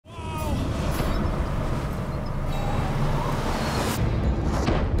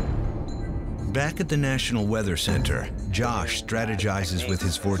Back at the National Weather Center, Josh strategizes with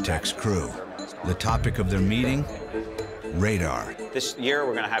his Vortex crew. The topic of their meeting? Radar. This year,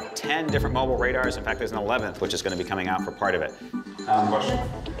 we're going to have 10 different mobile radars. In fact, there's an 11th, which is going to be coming out for part of it. Question?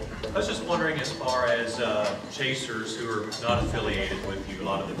 I was just wondering, as far as chasers who are not affiliated with you, a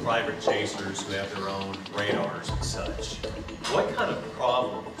lot of the private chasers who have their own radars and such, what kind of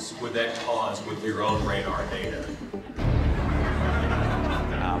problems would that cause with your own radar data?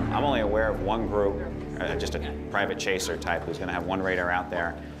 I'm only aware of one group, just a private chaser type, who's going to have one radar out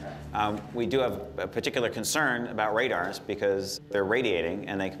there. We do have a particular concern about radars because they're radiating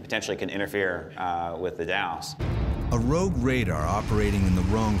and they potentially can interfere with the dowse. A rogue radar operating in the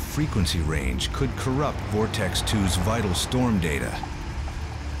wrong frequency range could corrupt Vortex 2's vital storm data.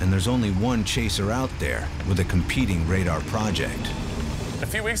 And there's only one chaser out there with a competing radar project. A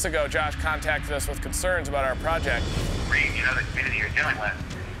few weeks ago, Josh contacted us with concerns about our project. Read, you know the community you're dealing with.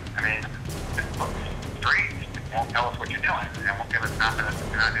 I mean, it looks strange. It won't tell us what you're doing, and won't give us confidence that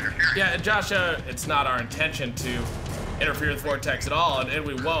you're not interfering. Yeah, Josh, it's not our intention to interfere with Vortex at all, and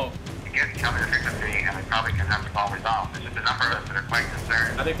we won't. You can tell me the frequency, and we probably can have the call resolved. There's just a number of us that are quite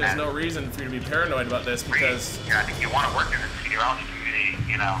concerned. I think there's no reason for you to be paranoid about this because... Reed, I think you want to work in the meteorology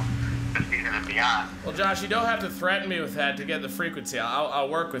community, you know, this season and beyond. Well, Josh, you don't have to threaten me with that to get the frequency. I'll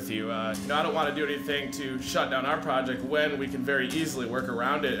work with you. I don't want to do anything to shut down our project when we can very easily work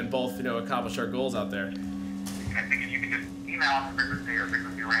around it and both, accomplish our goals out there. I think if you could just email us the frequency or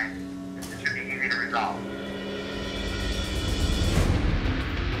frequency range, it should be easy to resolve.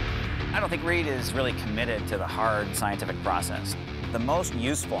 I don't think Reed is really committed to the hard scientific process. The most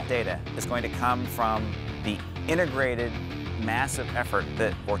useful data is going to come from the integrated, massive effort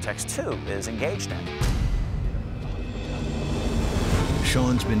that Vortex 2 is engaged in.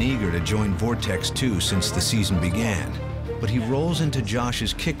 Sean's been eager to join Vortex 2 since the season began, but he rolls into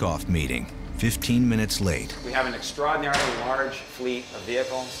Josh's kickoff meeting 15 minutes late. We have an extraordinarily large fleet of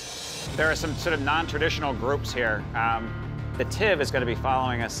vehicles. There are some sort of non-traditional groups here. The TIV is going to be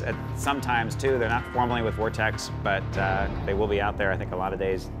following us at some times, too. They're not formally with Vortex, but they will be out there, I think, a lot of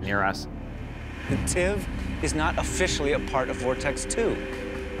days near us. The TIV is not officially a part of Vortex 2.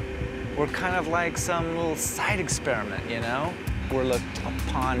 We're kind of like some little side experiment, We're looked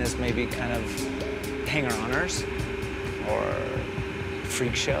upon as maybe kind of hanger-oners or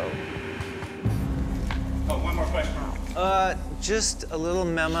freak show. Oh, one more question. Just a little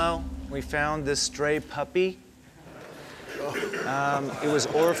memo. We found this stray puppy. It was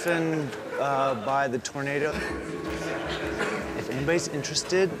orphaned by the tornado. If anybody's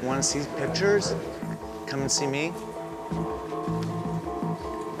interested, want to see pictures, come and see me. All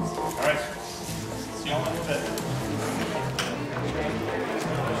right. See you all in a little bit.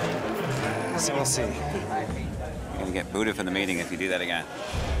 So we'll see. You're going to get booted from the meeting if you do that again.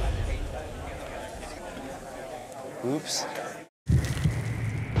 Oops.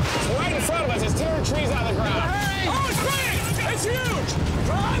 Right in front of us, it's tearing trees out of the ground. Hurry! Oh, it's big! It's huge!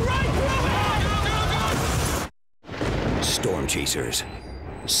 Run, go, go! Storm Chasers,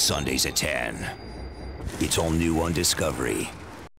 Sundays at 10. It's all new on Discovery.